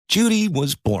Judy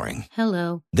was boring.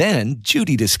 Hello. Then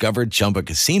Judy discovered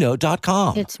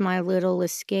ChumbaCasino.com. It's my little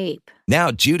escape. Now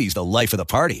Judy's the life of the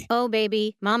party. Oh,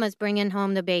 baby, mama's bringing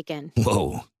home the bacon.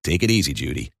 Whoa, take it easy,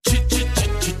 Judy.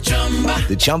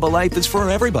 The Chumba life is for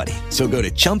everybody. So go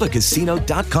to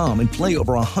ChumbaCasino.com and play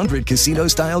over 100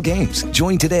 casino-style games.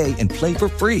 Join today and play for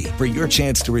free for your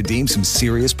chance to redeem some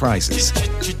serious prizes.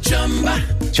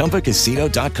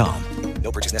 ChumbaCasino.com.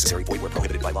 No purchase necessary. Void where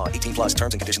prohibited by law. 18 plus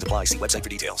terms and conditions apply. See website for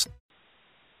details.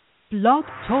 Blog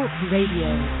Talk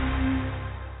Radio.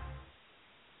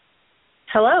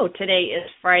 Hello, today is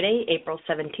Friday, April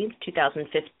 17th,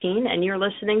 2015, and you're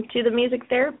listening to the Music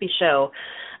Therapy Show.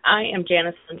 I am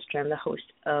Janice Lindstrom, the host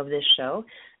of this show.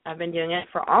 I've been doing it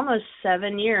for almost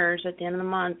 7 years. At the end of the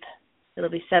month, it'll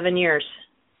be 7 years.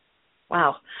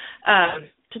 Wow.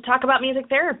 To talk about music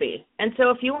therapy. And so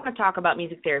if you want to talk about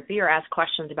music therapy or ask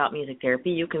questions about music therapy,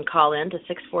 you can call in to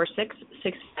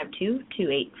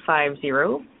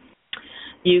 646-652-2850.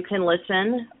 You can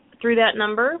listen through that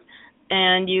number,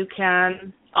 and you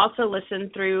can also listen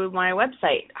through my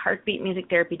website,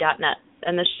 heartbeatmusictherapy.net,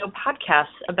 and the show podcasts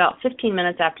about 15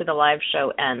 minutes after the live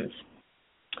show ends.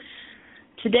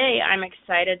 Today, I'm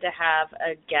excited to have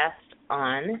a guest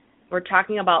on. We're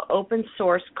talking about open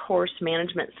source course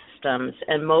management systems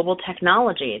and mobile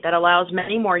technology that allows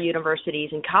many more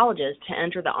universities and colleges to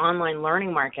enter the online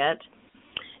learning market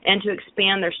and to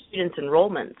expand their students'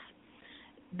 enrollments.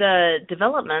 The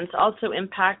developments also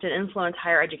impact and influence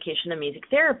higher education and music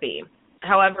therapy.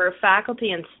 However,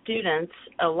 faculty and students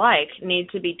alike need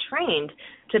to be trained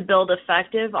to build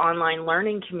effective online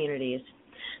learning communities.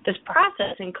 This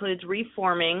process includes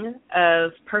reforming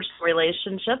of personal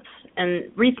relationships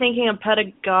and rethinking of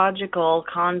pedagogical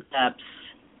concepts,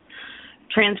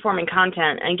 transforming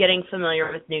content, and getting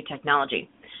familiar with new technology.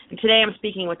 And today I'm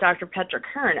speaking with Dr. Petra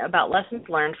Kern about lessons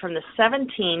learned from the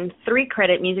 17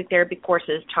 3-credit music therapy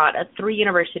courses taught at 3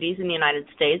 universities in the United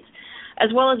States,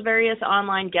 as well as various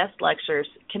online guest lectures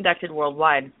conducted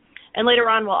worldwide. And later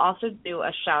on, we'll also do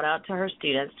a shout-out to her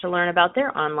students to learn about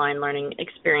their online learning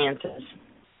experiences.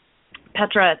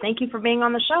 Petra, thank you for being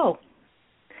on the show.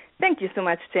 Thank you so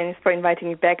much, Janice, for inviting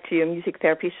me back to your music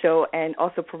therapy show and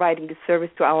also providing this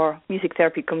service to our music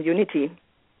therapy community.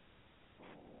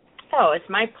 Oh, it's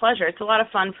my pleasure. It's a lot of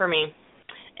fun for me.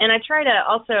 And I try to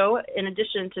also, in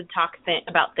addition to talk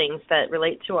about things that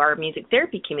relate to our music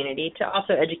therapy community, to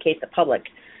also educate the public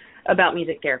about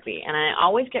music therapy. And I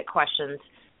always get questions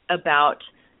about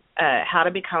how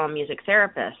to become a music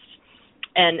therapist.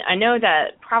 And I know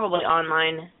that probably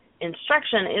online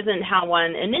instruction isn't how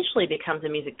one initially becomes a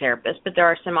music therapist, but there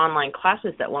are some online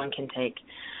classes that one can take.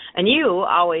 And you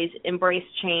always embrace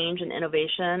change and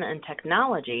innovation and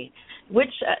technology.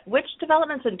 Which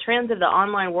developments and trends of the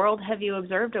online world have you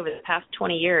observed over the past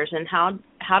 20 years, and how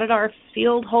did our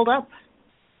field hold up?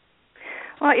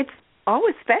 Well, it's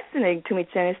always fascinating to me,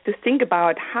 Janice, to think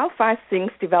about how fast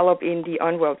things develop in the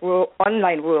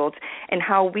online world and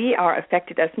how we are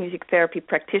affected as music therapy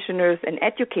practitioners and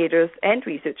educators and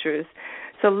researchers.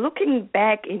 So looking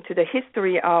back into the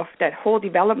history of that whole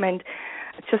development,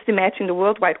 just imagine the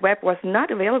World Wide Web was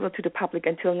not available to the public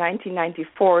until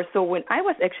 1994. So when I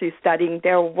was actually studying,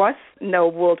 there was no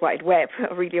World Wide Web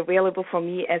really available for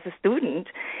me as a student.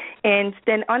 And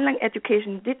then online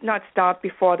education did not start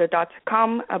before the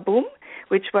dot-com boom,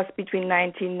 which was between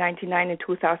 1999 and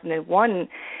 2001.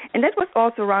 And that was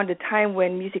also around the time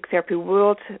when Music Therapy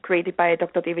World, created by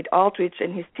Dr. David Aldrich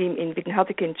and his team in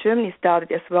Wittenherdecke in Germany, started,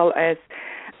 as well as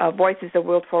Voices, a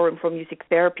World Forum for Music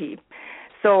Therapy.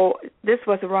 So this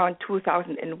was around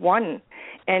 2001.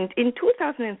 And in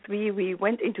 2003, we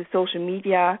went into social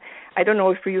media. I don't know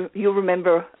if you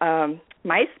remember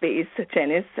MySpace,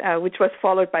 Janice, which was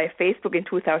followed by Facebook in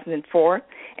 2004,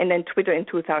 and then Twitter in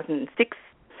 2006.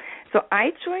 So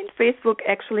I joined Facebook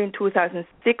actually in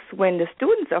 2006 when the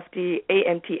students of the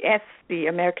AMTS, the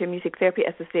American Music Therapy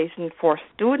Association for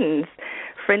Students,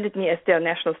 friended me as their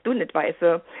national student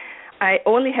advisor. I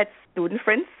only had student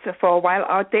friends for a while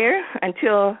out there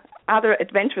until other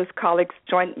adventurous colleagues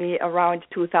joined me around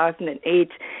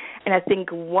 2008. And I think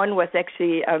one was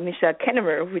actually Michelle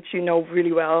Kennemer, which you know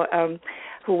really well,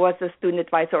 who was a student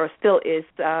advisor or still is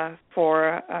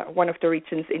for one of the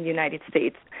regions in the United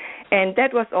States. And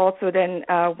that was also then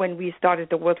when we started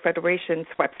the World Federation's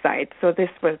website. So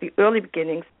this was the early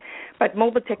beginnings. But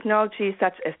mobile technology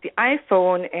such as the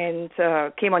iPhone and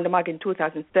came on the market in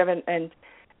 2007 and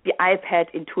the iPad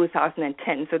in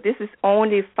 2010. So this is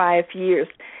only 5 years.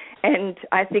 And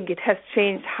I think it has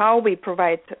changed how we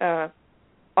provide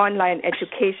online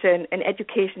education and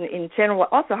education in general,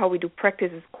 also how we do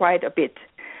practices quite a bit.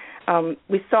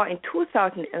 We saw in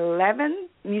 2011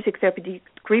 music therapy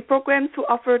degree programs who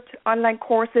offered online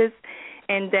courses,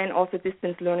 and then also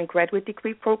distance learning graduate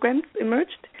degree programs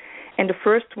emerged. And the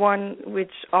first one,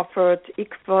 which offered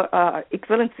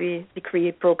equivalency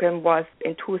degree program, was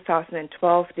in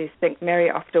 2012, the St. Mary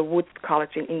of the Woods College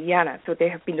in Indiana. So they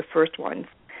have been the first ones.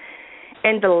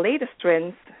 And the latest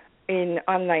trends in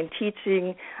online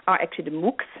teaching are actually the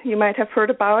MOOCs you might have heard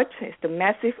about. It's the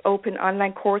massive open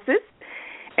online courses.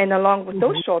 And along with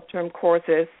those short-term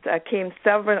courses came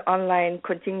several online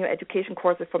continuing education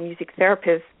courses for music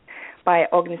therapists by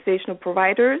organizational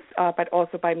providers, but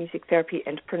also by music therapy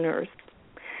entrepreneurs.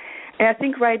 And I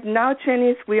think right now,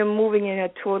 Janice, we are moving in a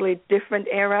totally different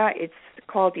era. It's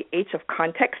called the age of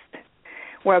context,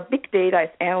 where big data is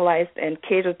analyzed and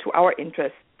catered to our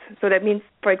interests. So that means,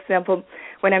 for example,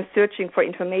 when I'm searching for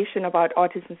information about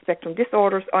autism spectrum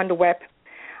disorders on the web,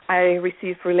 I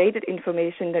receive related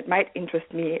information that might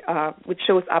interest me, which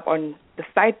shows up on the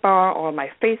sidebar or my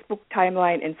Facebook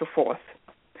timeline and so forth.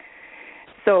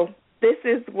 So this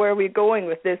is where we're going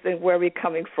with this and where we're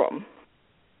coming from.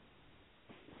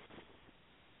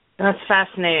 That's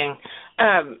fascinating.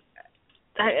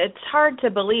 It's hard to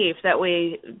believe that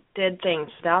we did things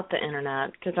without the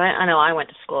Internet, because I know I went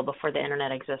to school before the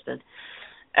Internet existed.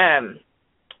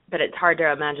 But it's hard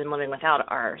to imagine living without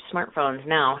our smartphones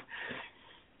now.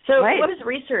 So What does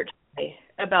research say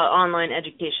about online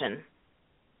education?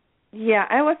 Yeah,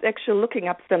 I was actually looking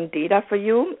up some data for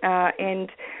you,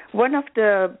 and one of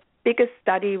the biggest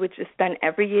study which is done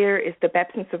every year is the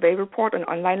Babson Survey Report on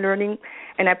online learning,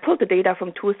 and I pulled the data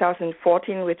from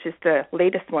 2014, which is the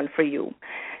latest one for you.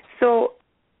 So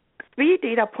 3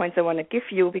 data points I want to give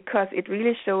you, because it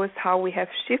really shows how we have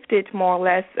shifted more or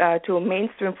less to a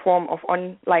mainstream form of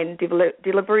online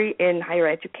delivery in higher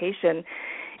education.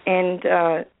 And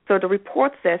so the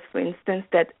report says, for instance,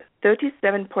 that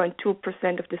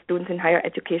 37.2% of the students in higher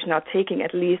education are taking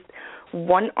at least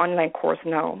one online course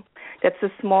now. That's a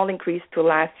small increase to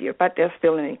last year, but there's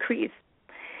still an increase.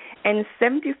 And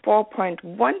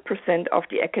 74.1% of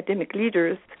the academic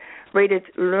leaders rated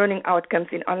learning outcomes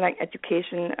in online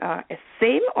education as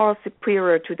same or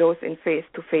superior to those in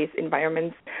face-to-face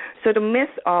environments. So the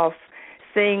myth of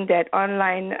saying that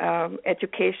online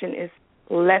education is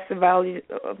less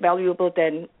valuable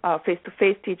than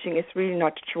face-to-face teaching is really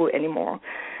not true anymore.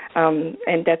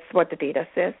 And that's what the data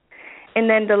says. And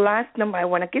then the last number I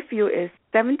want to give you is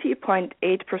 70.8%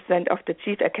 of the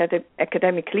chief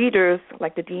academic leaders,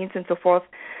 like the deans and so forth,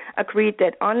 agreed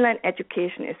that online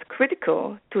education is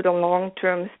critical to the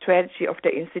long-term strategy of the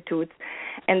institutes.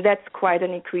 And that's quite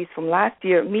an increase from last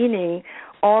year, meaning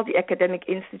all the academic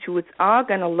institutes are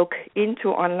going to look into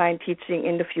online teaching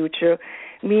in the future,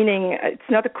 meaning it's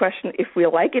not a question if we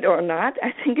like it or not.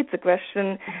 I think it's a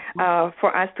question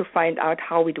for us to find out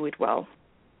how we do it well.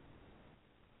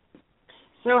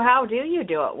 So how do you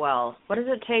do it well? What does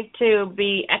it take to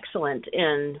be excellent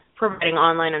in providing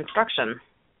online instruction?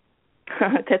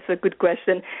 That's a good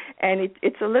question, and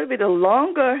it's a little bit a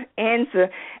longer answer,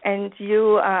 and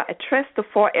you addressed the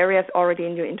 4 areas already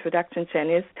in your introduction,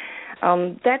 Janice.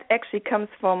 That actually comes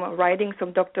from writings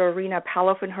from Dr. Rena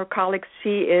Paloff and her colleagues.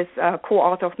 She is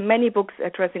co-author of many books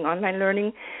addressing online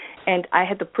learning, and I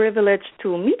had the privilege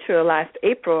to meet her last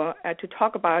April to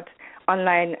talk about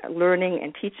online learning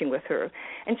and teaching with her.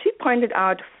 And she pointed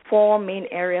out 4 main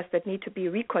areas that need to be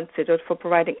reconsidered for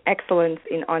providing excellence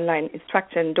in online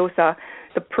instruction. Those are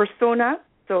the persona,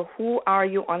 so who are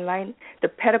you online, the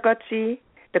pedagogy,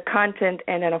 the content,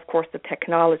 and then, of course, the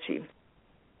technology.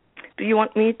 Do you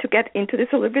want me to get into this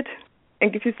a little bit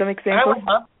and give you some examples? I would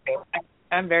love to.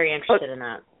 I'm very interested in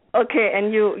that. Okay,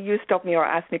 and you stop me or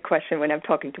ask me a question when I'm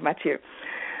talking too much here.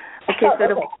 Okay,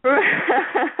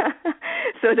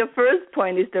 so the first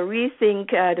point is the rethink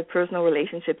the personal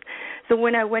relationships. So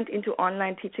when I went into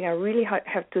online teaching, I really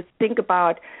have to think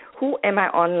about who am I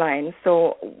online?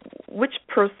 So which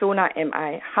persona am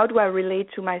I? How do I relate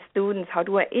to my students? How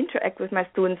do I interact with my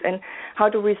students? And how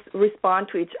do we respond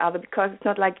to each other? Because it's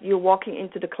not like you're walking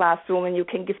into the classroom and you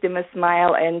can give them a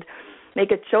smile and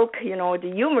make a joke. You know,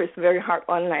 the humor is very hard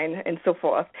online and so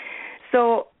forth.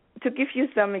 So to give you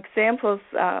some examples,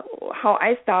 how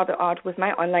I started out with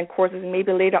my online courses, and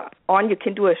maybe later on you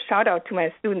can do a shout-out to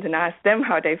my students and ask them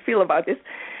how they feel about this.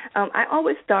 I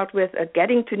always start with a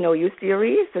getting to know you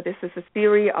series. So this is a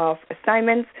series of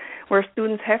assignments where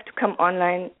students have to come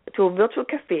online to a virtual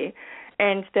cafe,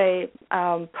 and they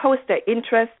post their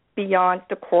interests beyond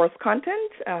the course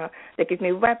content. They give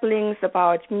me web links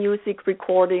about music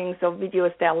recordings or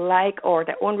videos they like, or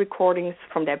their own recordings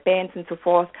from their bands and so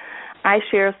forth. I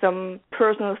share some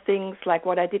personal things like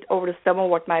what I did over the summer,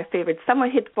 what my favorite summer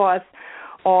hit was,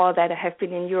 or that I have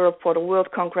been in Europe for the World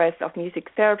Congress of Music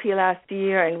Therapy last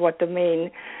year and what the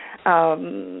main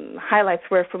highlights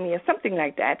were for me or something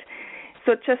like that.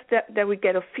 So just that we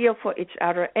get a feel for each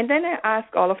other. And then I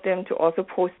ask all of them to also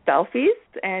post selfies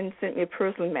and send me a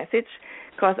personal message,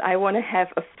 because I want to have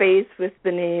a face with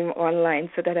the name online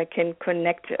so that I can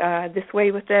connect this way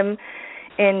with them.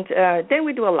 And then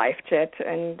we do a live chat,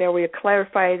 and there we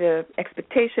clarify the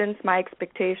expectations, my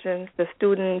expectations, the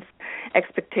students'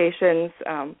 expectations.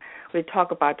 We talk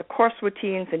about the course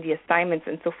routines and the assignments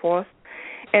and so forth.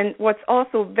 And what's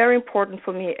also very important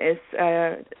for me is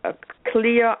a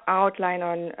clear outline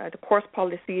on the course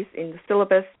policies in the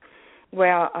syllabus,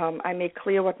 where I make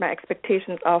clear what my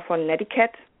expectations are for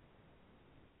netiquette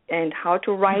and how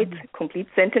to write complete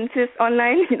sentences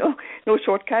online, no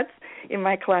shortcuts in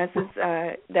my classes,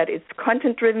 that it's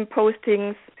content-driven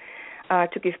postings,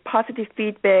 to give positive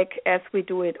feedback as we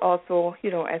do it also,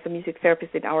 as a music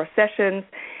therapist in our sessions,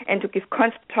 and to give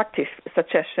constructive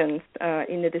suggestions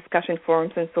in the discussion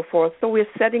forums and so forth. So we're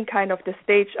setting kind of the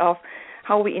stage of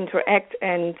how we interact,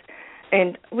 and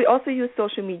we also use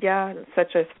social media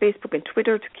such as Facebook and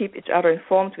Twitter to keep each other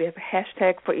informed. We have a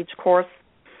hashtag for each course.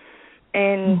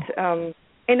 And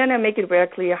then I make it very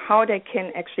clear how they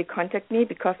can actually contact me,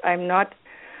 because I'm not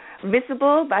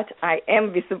visible, but I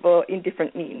am visible in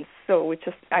different means. So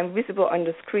I'm visible on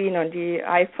the screen, on the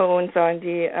iPhones, on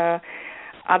the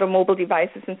other mobile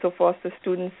devices and so forth. So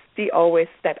students see always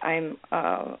that I'm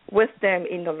with them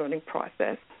in the learning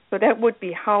process. So that would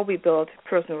be how we build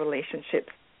personal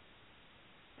relationships.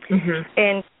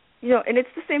 And and it's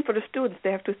the same for the students.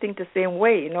 They have to think the same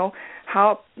way.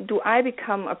 How do I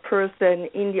become a person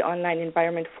in the online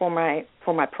environment for my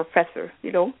professor?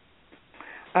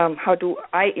 How do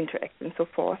I interact and so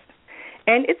forth?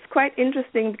 And it's quite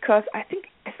interesting, because I think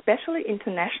especially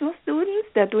international students,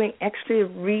 they're doing actually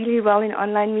really well in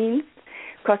online means,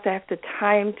 because they have the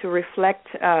time to reflect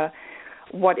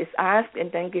what is asked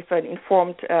and then give an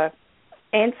informed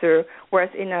answer. Whereas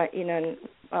in an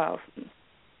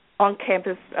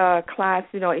on-campus class,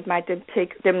 it might then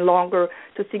take them longer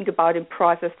to think about and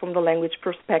process from the language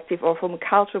perspective or from a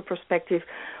cultural perspective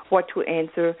what to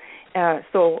answer.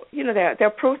 So there are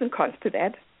pros and cons to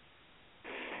that.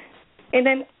 And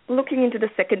then looking into the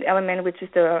second element, which is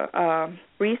the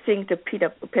rethink the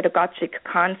pedagogic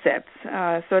concepts.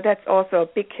 So that's also a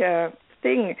big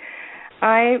thing.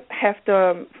 I have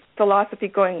the philosophy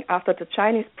going after the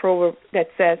Chinese proverb that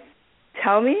says,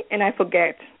 tell me and I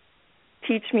forget,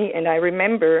 teach me and I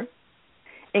remember,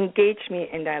 engage me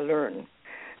and I learn.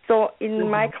 So in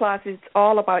my class, it's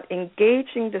all about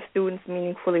engaging the students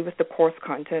meaningfully with the course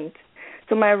content.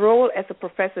 So my role as a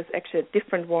professor is actually a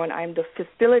different one. I'm the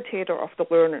facilitator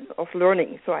of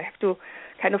learning. So I have to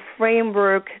kind of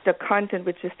framework the content,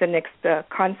 which is the next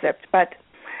concept. But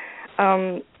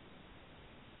I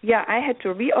had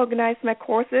to reorganize my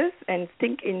courses and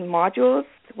think in modules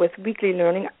with weekly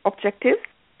learning objectives,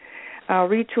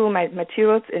 retool my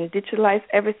materials and digitalize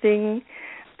everything.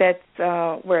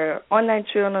 That's where online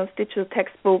journals, digital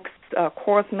textbooks,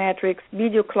 course metrics,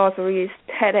 video glossaries,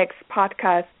 TEDx,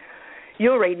 podcasts,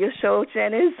 your radio show,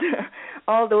 Janice,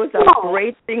 all those are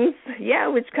great things,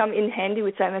 which come in handy,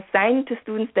 which I'm assigning to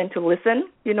students then to listen,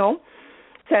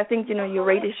 So I think, your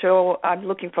radio show, I'm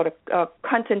looking for the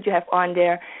content you have on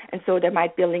there, and so there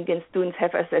might be a link in students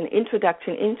have as an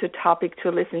introduction into topic to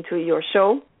listen to your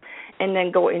show, and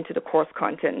then go into the course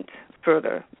content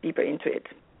further, deeper into it.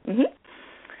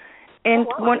 And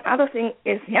one other thing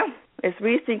is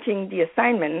rethinking the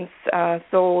assignments,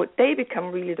 so they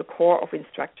become really the core of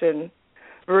instruction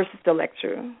versus the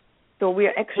lecture. So we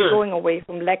are actually going away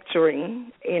from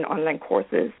lecturing in online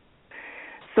courses.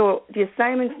 So the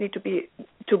assignments need to be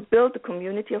to build the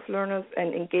community of learners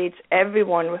and engage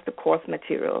everyone with the course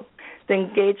material. The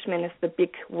engagement is the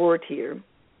big word here,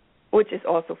 which is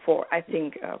also for, I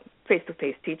think,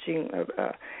 face-to-face teaching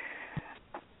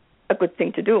a good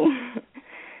thing to do.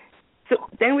 So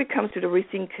then we come to the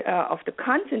rethink of the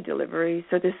content delivery.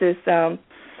 So this is,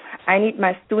 I need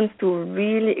my students to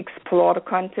really explore the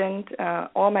content.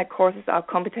 All my courses are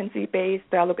competency-based.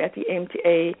 I look at the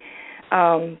AMTA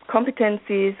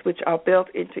competencies, which are built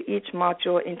into each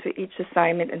module, into each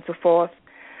assignment, and so forth.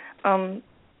 And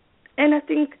I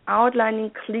think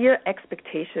outlining clear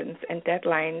expectations and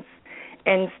deadlines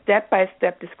and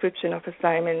step-by-step description of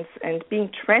assignments and being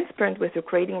transparent with the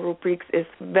grading rubrics is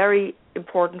very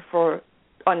important for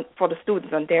the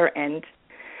students on their end.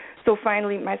 So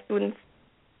finally, my students,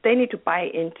 they need to buy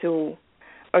into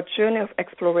a journey of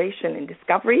exploration and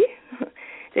discovery.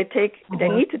 They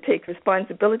need to take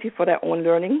responsibility for their own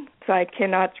learning. So I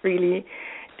cannot really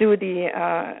do the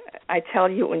I tell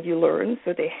you and you learn.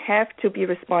 So they have to be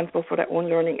responsible for their own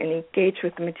learning and engage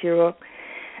with the material.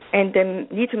 And then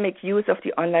need to make use of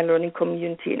the online learning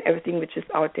community and everything which is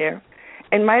out there.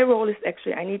 And my role is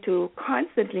actually I need to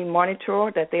constantly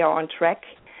monitor that they are on track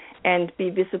and be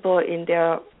visible in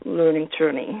their learning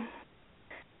journey.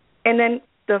 And then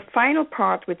the final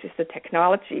part, which is the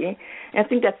technology, and I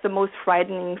think that's the most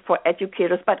frightening for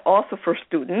educators, but also for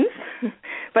students.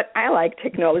 But I like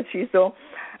technology, so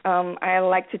I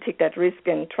like to take that risk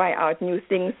and try out new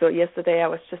things. So yesterday I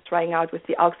was just trying out with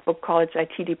the Augsburg College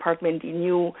IT department the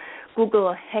new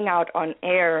Google Hangout on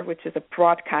Air, which is a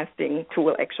broadcasting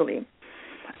tool actually.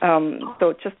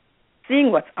 So just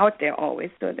seeing what's out there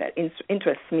always, so that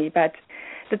interests me. But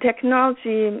the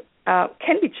technology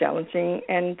can be challenging,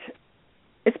 and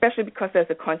especially because there's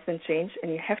a constant change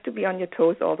and you have to be on your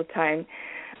toes all the time,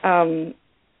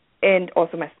 and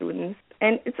also my students.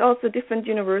 And it's also different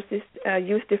universities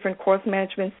use different course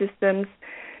management systems,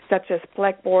 such as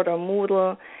Blackboard or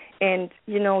Moodle. And,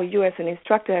 you as an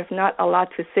instructor have not a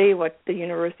lot to say what the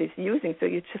university is using, so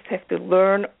you just have to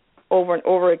learn over and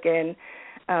over again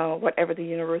whatever the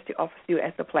university offers you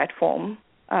as a platform.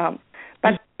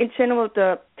 But in general,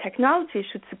 the technology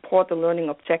should support the learning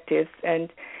objectives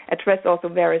and address also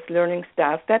various learning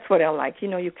styles. That's what I like.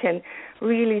 You can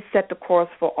really set the course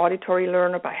for auditory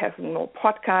learner by having more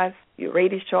podcasts, your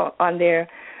radio show on there,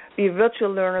 be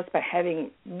virtual learners by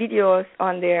having videos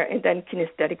on there, and then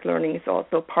kinesthetic learning is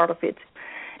also part of it.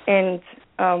 And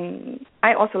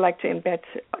I also like to embed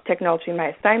technology in my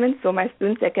assignments, so my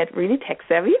students, they get really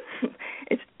tech-savvy,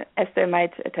 as they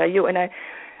might tell you, and I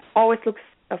always look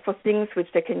for things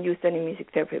which they can use then in music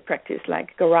therapy practice,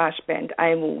 like GarageBand,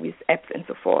 iMovies, apps, and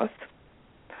so forth.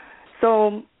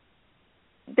 So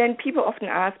then people often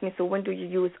ask me, so when do you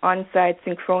use on-site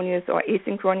synchronous or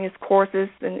asynchronous courses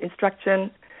in instruction?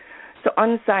 So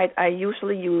on-site I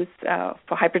usually use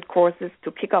for hybrid courses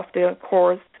to kick off the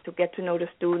course, to get to know the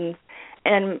students,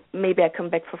 and maybe I come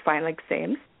back for final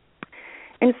exams.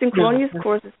 And synchronous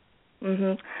courses,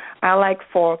 I like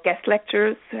for guest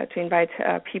lectures to invite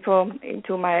people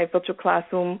into my virtual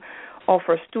classroom, or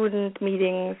for student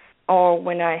meetings, or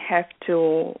when I have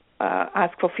to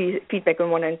ask for feedback and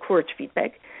want to encourage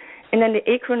feedback. And then the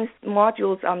asynchronous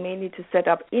modules are mainly to set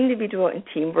up individual and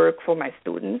teamwork for my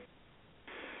students.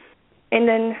 And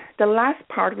then the last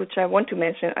part, which I want to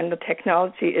mention under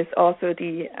technology, is also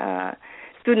the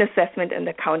student assessment and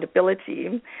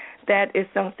accountability. That is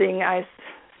something I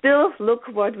still look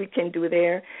what we can do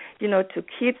there, to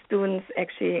keep students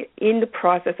actually in the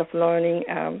process of learning.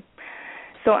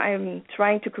 So I'm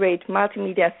trying to create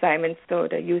multimedia assignments, so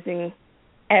they're using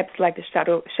apps like the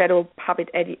Shadow Puppet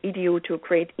Edu to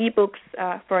create ebooks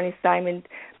for an assignment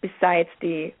besides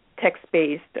the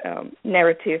text-based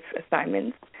narrative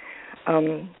assignments.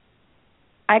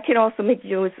 I can also make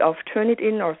use of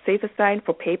Turnitin or Save Assign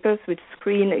for papers, which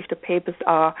screen if the papers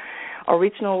are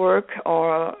original work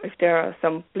or if there are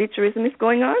some plagiarism is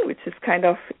going on, which is kind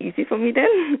of easy for me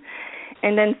then.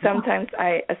 And then sometimes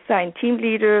I assign team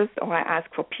leaders, or I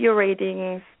ask for peer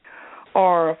ratings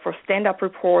or for stand-up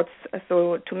reports,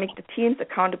 so to make the teams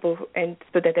accountable and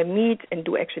so that they meet and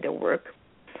do actually their work.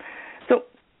 So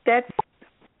that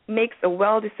makes a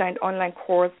well-designed online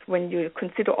course when you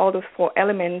consider all those 4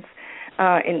 elements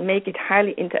and make it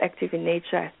highly interactive in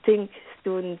nature. I think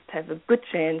students have a good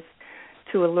chance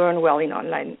to learn well in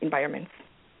online environments.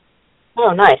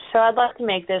 Oh, nice. So I'd like to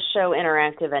make this show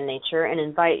interactive in nature and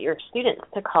invite your students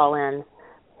to call in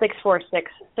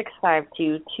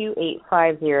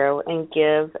 646-652-2850 and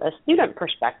give a student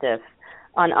perspective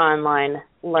on online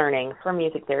learning for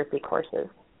music therapy courses.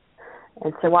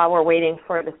 And so while we're waiting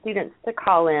for the students to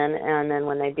call in, and then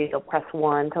when they do, they'll press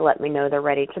 1 to let me know they're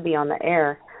ready to be on the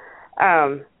air.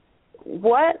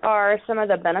 What are some of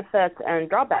the benefits and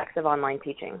drawbacks of online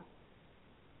teaching?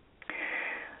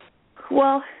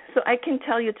 Well, so I can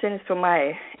tell you, Janice, from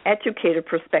my educator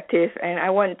perspective, and I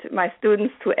want my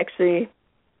students to actually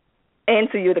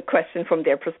answer you the question from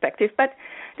their perspective. But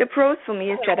the pros for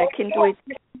me is that I can do it.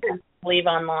 Leave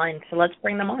online, so let's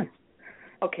bring them on.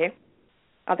 Okay.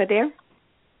 Are they there?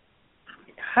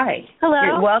 Hi.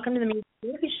 Hello. Welcome to the Music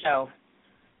Therapy Show.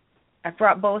 I've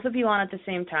brought both of you on at the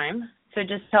same time. So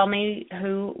just tell me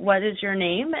what is your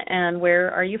name and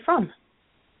where are you from?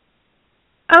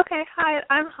 Okay. Hi,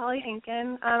 I'm Holly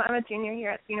Henkin. I'm a junior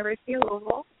here at the University of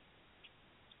Louisville.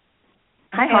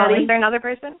 Hi, Holly. Is there another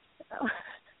person? Oh.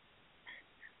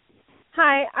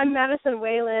 Hi, I'm Madison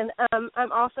Whalen.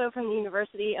 I'm also from the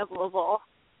University of Louisville.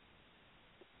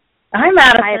 Hi,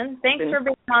 Madison. Thanks for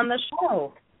being on the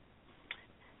show.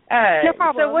 No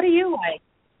problem. So what do you like?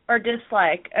 or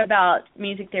dislike about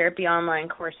music therapy online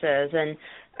courses? And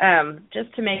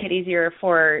just to make it easier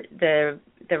for the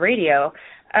radio,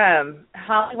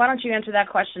 Holly, why don't you answer that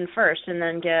question first and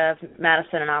then give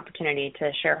Madison an opportunity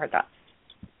to share her thoughts?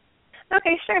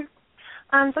 Okay, sure.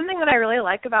 Something that I really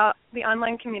like about the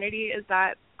online community is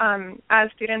that as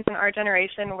students in our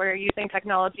generation, we're using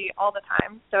technology all the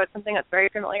time, so it's something that's very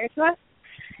familiar to us,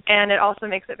 and it also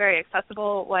makes it very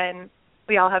accessible when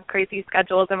we all have crazy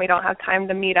schedules and we don't have time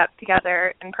to meet up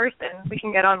together in person. We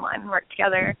can get online and work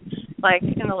together, like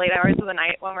in the late hours of the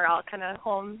night when we're all kind of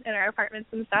home in our apartments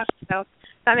and stuff, so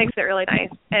that makes it really nice.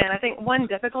 And I think one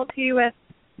difficulty with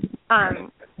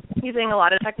using a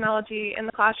lot of technology in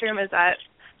the classroom is that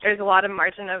there's a lot of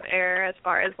margin of error as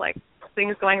far as like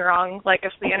things going wrong, like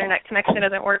if the internet connection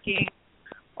isn't working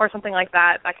or something like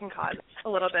that, that can cause a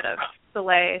little bit of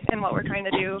delay in what we're trying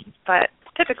to do. But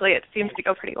typically it seems to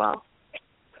go pretty well.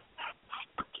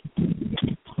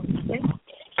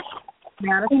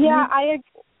 Yeah,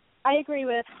 I agree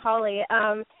with Holly.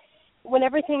 When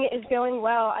everything is going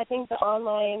well, I think the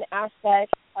online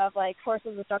aspect of like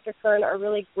courses with Dr. Kern are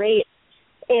really great.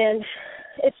 And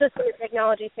it's just when the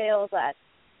technology fails that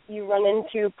you run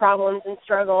into problems and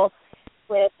struggle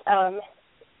with,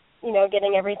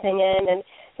 getting everything in, and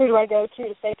who do I go to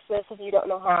fix this if you don't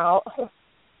know how?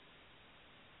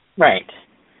 Right.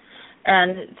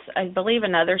 And I believe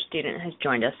another student has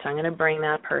joined us, so I'm going to bring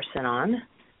that person on.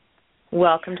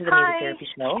 Welcome to the Music Therapy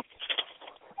Show.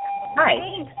 Hi.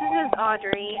 Thanks. This is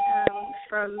Audrey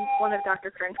from one of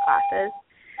Dr. Kern's classes.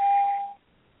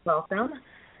 Welcome.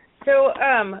 So,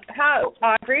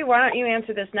 Audrey, why don't you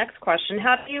answer this next question?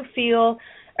 How do you feel,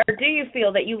 or do you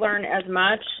feel that you learn as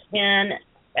much in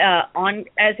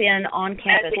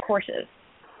on-campus courses?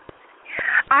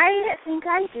 I think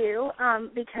I do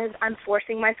because I'm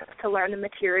forcing myself to learn the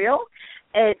material.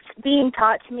 It's being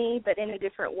taught to me, but in a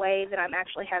different way that I'm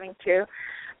actually having to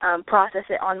process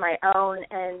it on my own.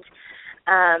 And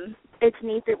it's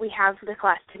neat that we have the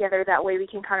class together. That way we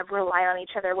can kind of rely on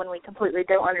each other when we completely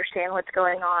don't understand what's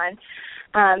going on.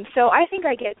 So I think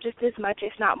I get just as much,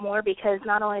 if not more, because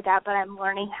not only that, but I'm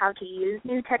learning how to use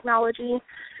new technology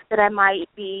that I might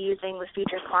be using with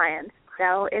future clients.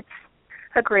 So it's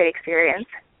a great experience.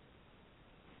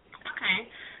 Okay.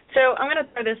 So I'm going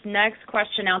to throw this next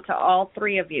question out to all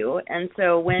three of you. And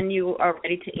so when you are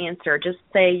ready to answer, just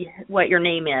say what your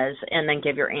name is and then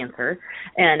give your answer.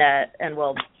 And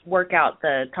we'll work out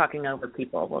the talking over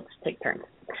people. We'll just take turns.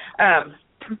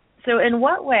 So in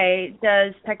what way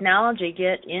does technology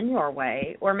get in your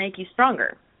way or make you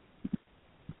stronger?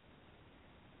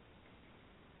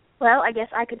 Well, I guess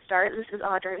I could start. This is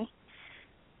Audrey.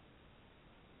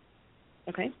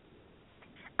 Okay.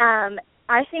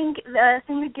 I think the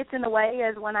thing that gets in the way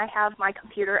is when I have my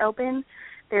computer open,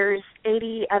 there's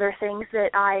 80 other things that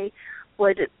I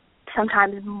would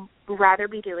sometimes rather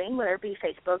be doing, whether it be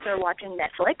Facebook or watching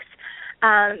Netflix.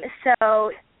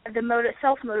 So the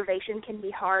self-motivation can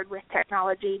be hard with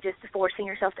technology, just forcing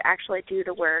yourself to actually do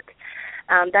the work.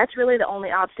 That's really the only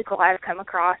obstacle I've come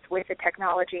across with the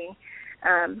technology,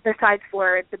 besides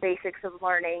for the basics of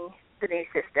learning the new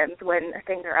systems when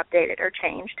things are updated or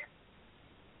changed.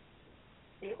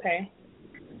 Okay.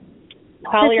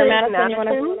 Holly or Madison, you want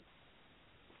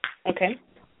to? Okay.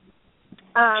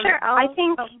 Sure. I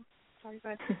think. Oh, sorry, go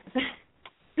ahead.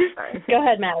 Sorry. Go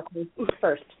ahead, Madison,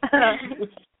 first.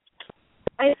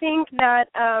 I think that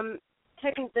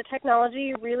the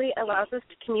technology really allows us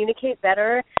to communicate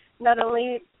better, not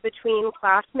only between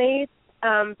classmates,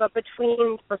 but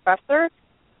between professors.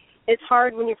 It's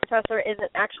hard when your professor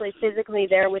isn't actually physically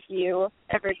there with you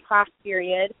every class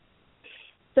period.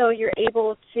 So you're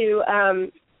able to,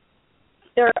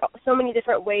 there are so many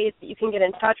different ways that you can get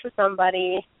in touch with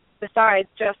somebody besides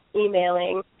just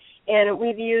emailing. And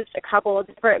we've used a couple of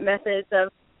different methods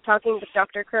of talking with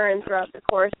Dr. Kern throughout the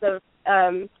course of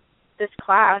this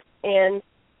class, and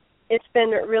it's been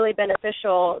really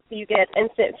beneficial. You get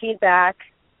instant feedback,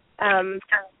 and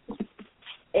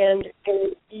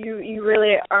you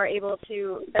really are able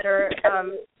to better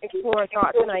explore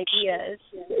thoughts and ideas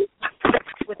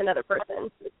with another person.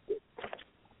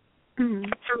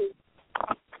 Mm-hmm.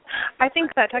 I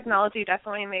think that technology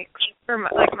definitely makes, from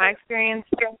my experience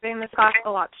during this class, a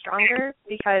lot stronger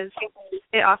because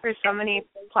it offers so many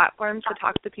platforms to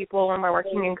talk to people when we're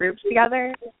working in groups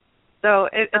together. So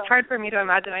it's hard for me to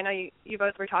imagine. I know you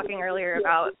both were talking earlier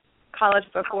about college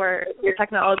before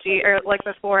technology, or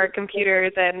before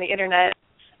computers and the internet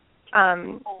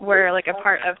were a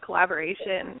part of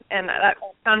collaboration, and that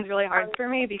sounds really hard for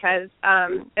me because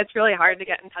it's really hard to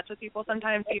get in touch with people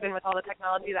sometimes, even with all the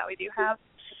technology that we do have.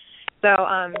 So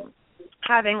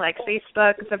having like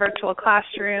Facebook, the virtual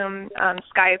classroom,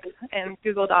 Skype, and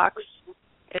Google Docs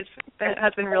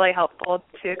has been really helpful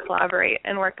to collaborate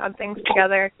and work on things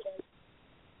together.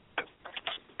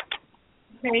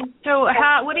 Okay, so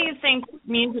what do you think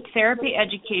music therapy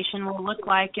education will look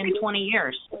like in 20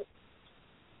 years?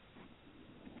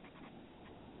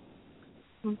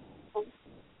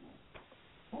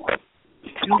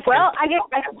 Well, I guess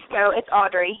I could go. It's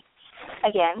Audrey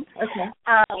again. Okay.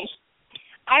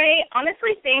 I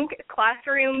honestly think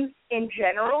classrooms in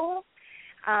general,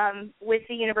 with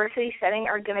the university setting,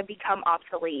 are going to become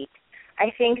obsolete.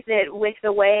 I think that with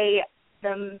the way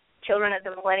the children of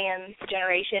the millennium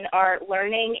generation are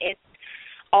learning, it's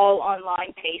all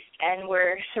online based, and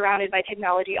we're surrounded by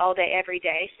technology all day, every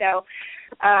day. So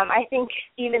I think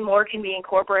even more can be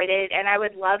incorporated, and I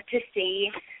would love to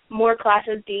see more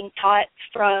classes being taught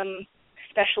from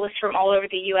specialists from all over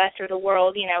the U.S. or the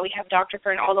world. You know, we have Dr.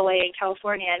 Kern all the way in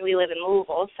California, and we live in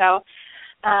Louisville. So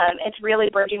it's really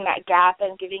bridging that gap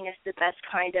and giving us the best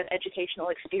kind of educational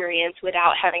experience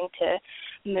without having to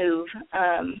move.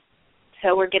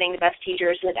 So we're getting the best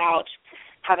teachers without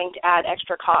having to add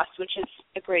extra costs, which is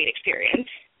a great experience.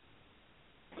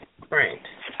 Right.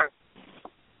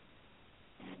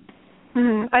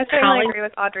 I certainly agree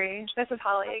with Audrey. This is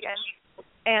Holly again.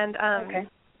 And okay.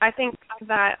 I think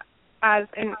that as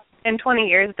in 20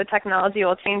 years, the technology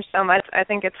will change so much. I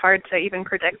think it's hard to even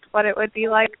predict what it would be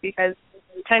like, because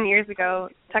 10 years ago,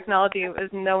 technology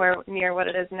was nowhere near what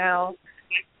it is now.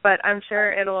 But I'm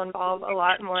sure it'll involve a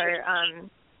lot more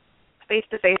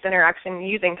face-to-face interaction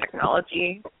using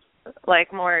technology,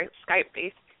 like more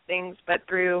Skype-based things, but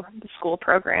through the school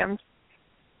programs.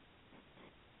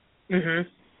 Mhm.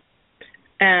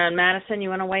 And Madison, you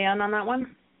want to weigh in on that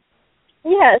one?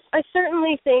 Yes, I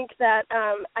certainly think that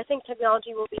I think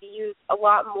technology will be used a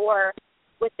lot more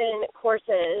within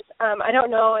courses. I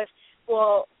don't know if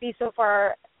we'll be so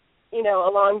far,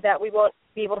 along that we won't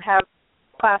be able to have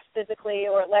class physically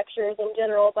or lectures in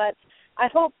general, but I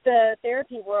hope the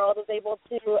therapy world is able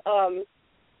to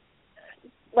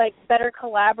better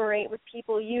collaborate with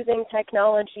people using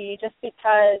technology, just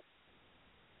because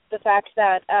the fact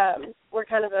that we're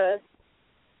kind of a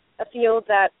field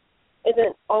that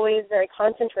isn't always very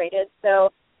concentrated.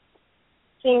 So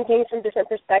seeing things from different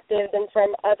perspectives and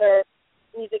from other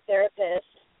music therapists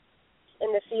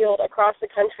in the field across the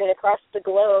country and across the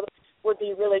globe would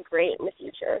be really great in the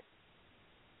future.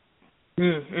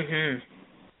 Mm-hmm.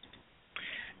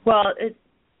 Well,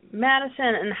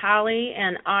 Madison and Holly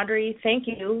and Audrey, thank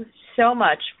you so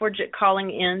much for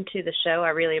calling into the show. I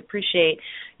really appreciate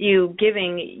you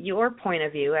giving your point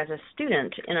of view as a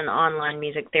student in an online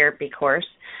music therapy course.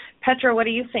 Petra, what do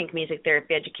you think music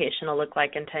therapy education will look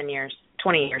like in 10 years,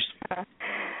 20 years?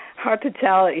 Hard to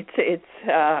tell. It's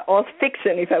all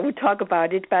fiction if I would talk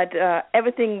about it, but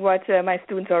everything what my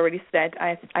students already said,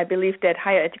 I believe that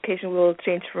higher education will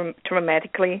change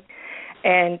dramatically,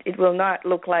 and it will not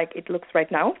look like it looks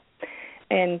right now.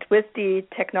 And with the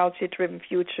technology-driven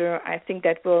future, I think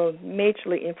that will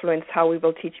majorly influence how we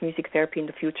will teach music therapy in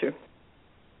the future.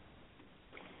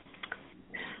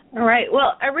 All right.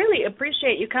 Well, I really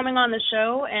appreciate you coming on the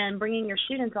show and bringing your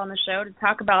students on the show to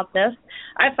talk about this.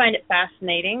 I find it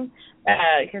fascinating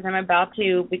because I'm about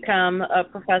to become a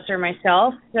professor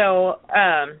myself, so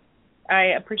I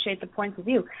appreciate the points of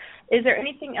view. Is there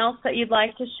anything else that you'd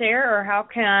like to share, or how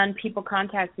can people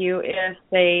contact you if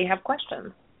they have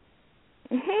questions?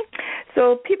 Mm-hmm.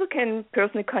 So people can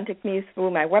personally contact me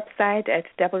through my website at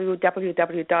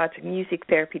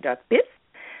www.musictherapy.biz.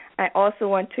 I also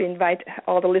want to invite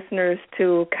all the listeners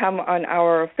to come on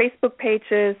our Facebook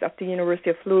pages of the University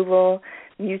of Louisville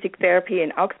Music Therapy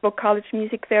and Augsburg College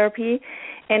Music Therapy.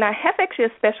 And I have actually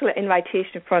a special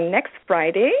invitation for next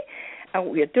Friday.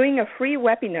 We are doing a free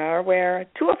webinar where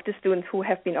two of the students who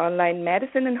have been online,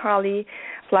 Madison and Holly,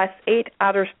 plus 8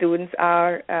 other students,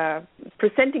 are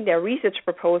presenting their research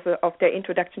proposal of their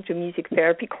Introduction to Music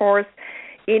Therapy course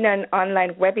in an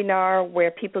online webinar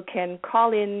where people can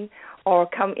call in or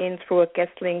come in through a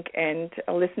guest link and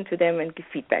listen to them and give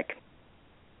feedback.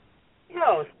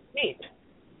 Oh, neat.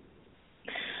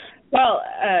 Well,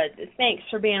 thanks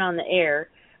for being on the air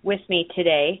with me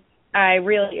today. I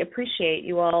really appreciate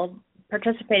you all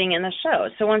participating in the show.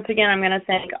 So once again, I'm going to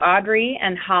thank Audrey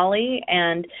and Holly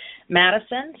and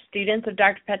Madison, students of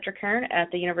Dr. Petra Kern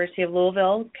at the University of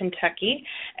Louisville, Kentucky.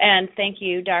 And thank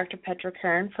you, Dr. Petra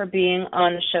Kern, for being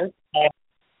on the show today.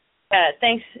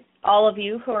 Thanks all of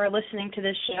you who are listening to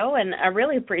this show, and I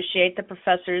really appreciate the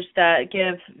professors that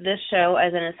give this show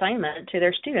as an assignment to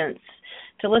their students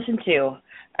to listen to.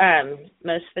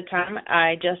 Most of the time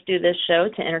I just do this show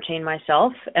to entertain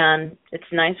myself, and it's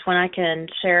nice when I can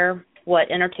share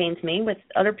what entertains me with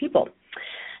other people.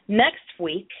 Next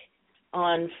week,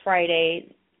 on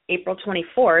Friday, April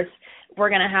 24th, we're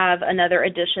going to have another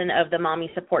edition of the Mommy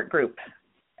Support Group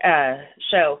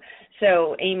show.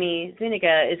 So Amy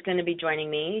Zuniga is going to be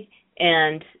joining me,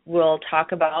 and we'll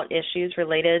talk about issues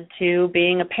related to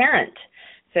being a parent.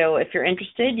 So if you're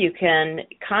interested, you can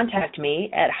contact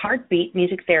me at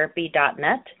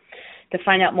heartbeatmusictherapy.net to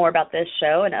find out more about this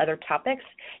show and other topics.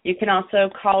 You can also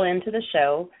call into the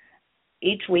show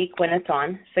each week when it's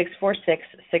on,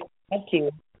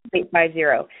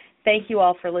 646-652-850. Thank you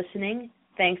all for listening.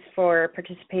 Thanks for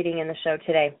participating in the show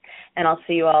today, and I'll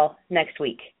see you all next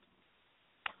week.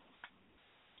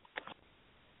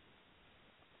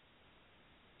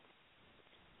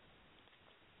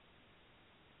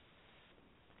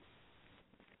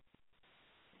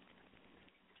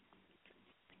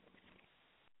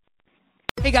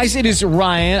 Hey guys, it is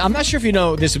Ryan. I'm not sure if you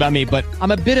know this about me, but I'm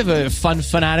a bit of a fun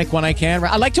fanatic when I can.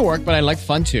 I like to work, but I like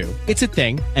fun too. It's a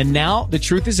thing. And now the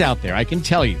truth is out there. I can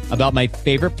tell you about my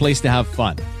favorite place to have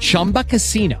fun. Chumba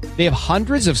Casino. They have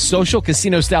hundreds of social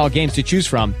casino style games to choose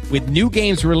from with new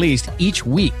games released each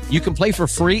week. You can play for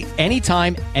free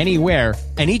anytime, anywhere.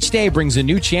 And each day brings a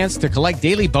new chance to collect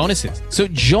daily bonuses. So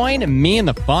join me in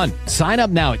the fun. Sign up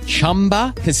now at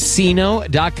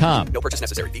ChumbaCasino.com. No purchase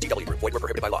necessary. VGW. Void where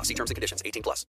prohibited by law. See terms and conditions. 18+.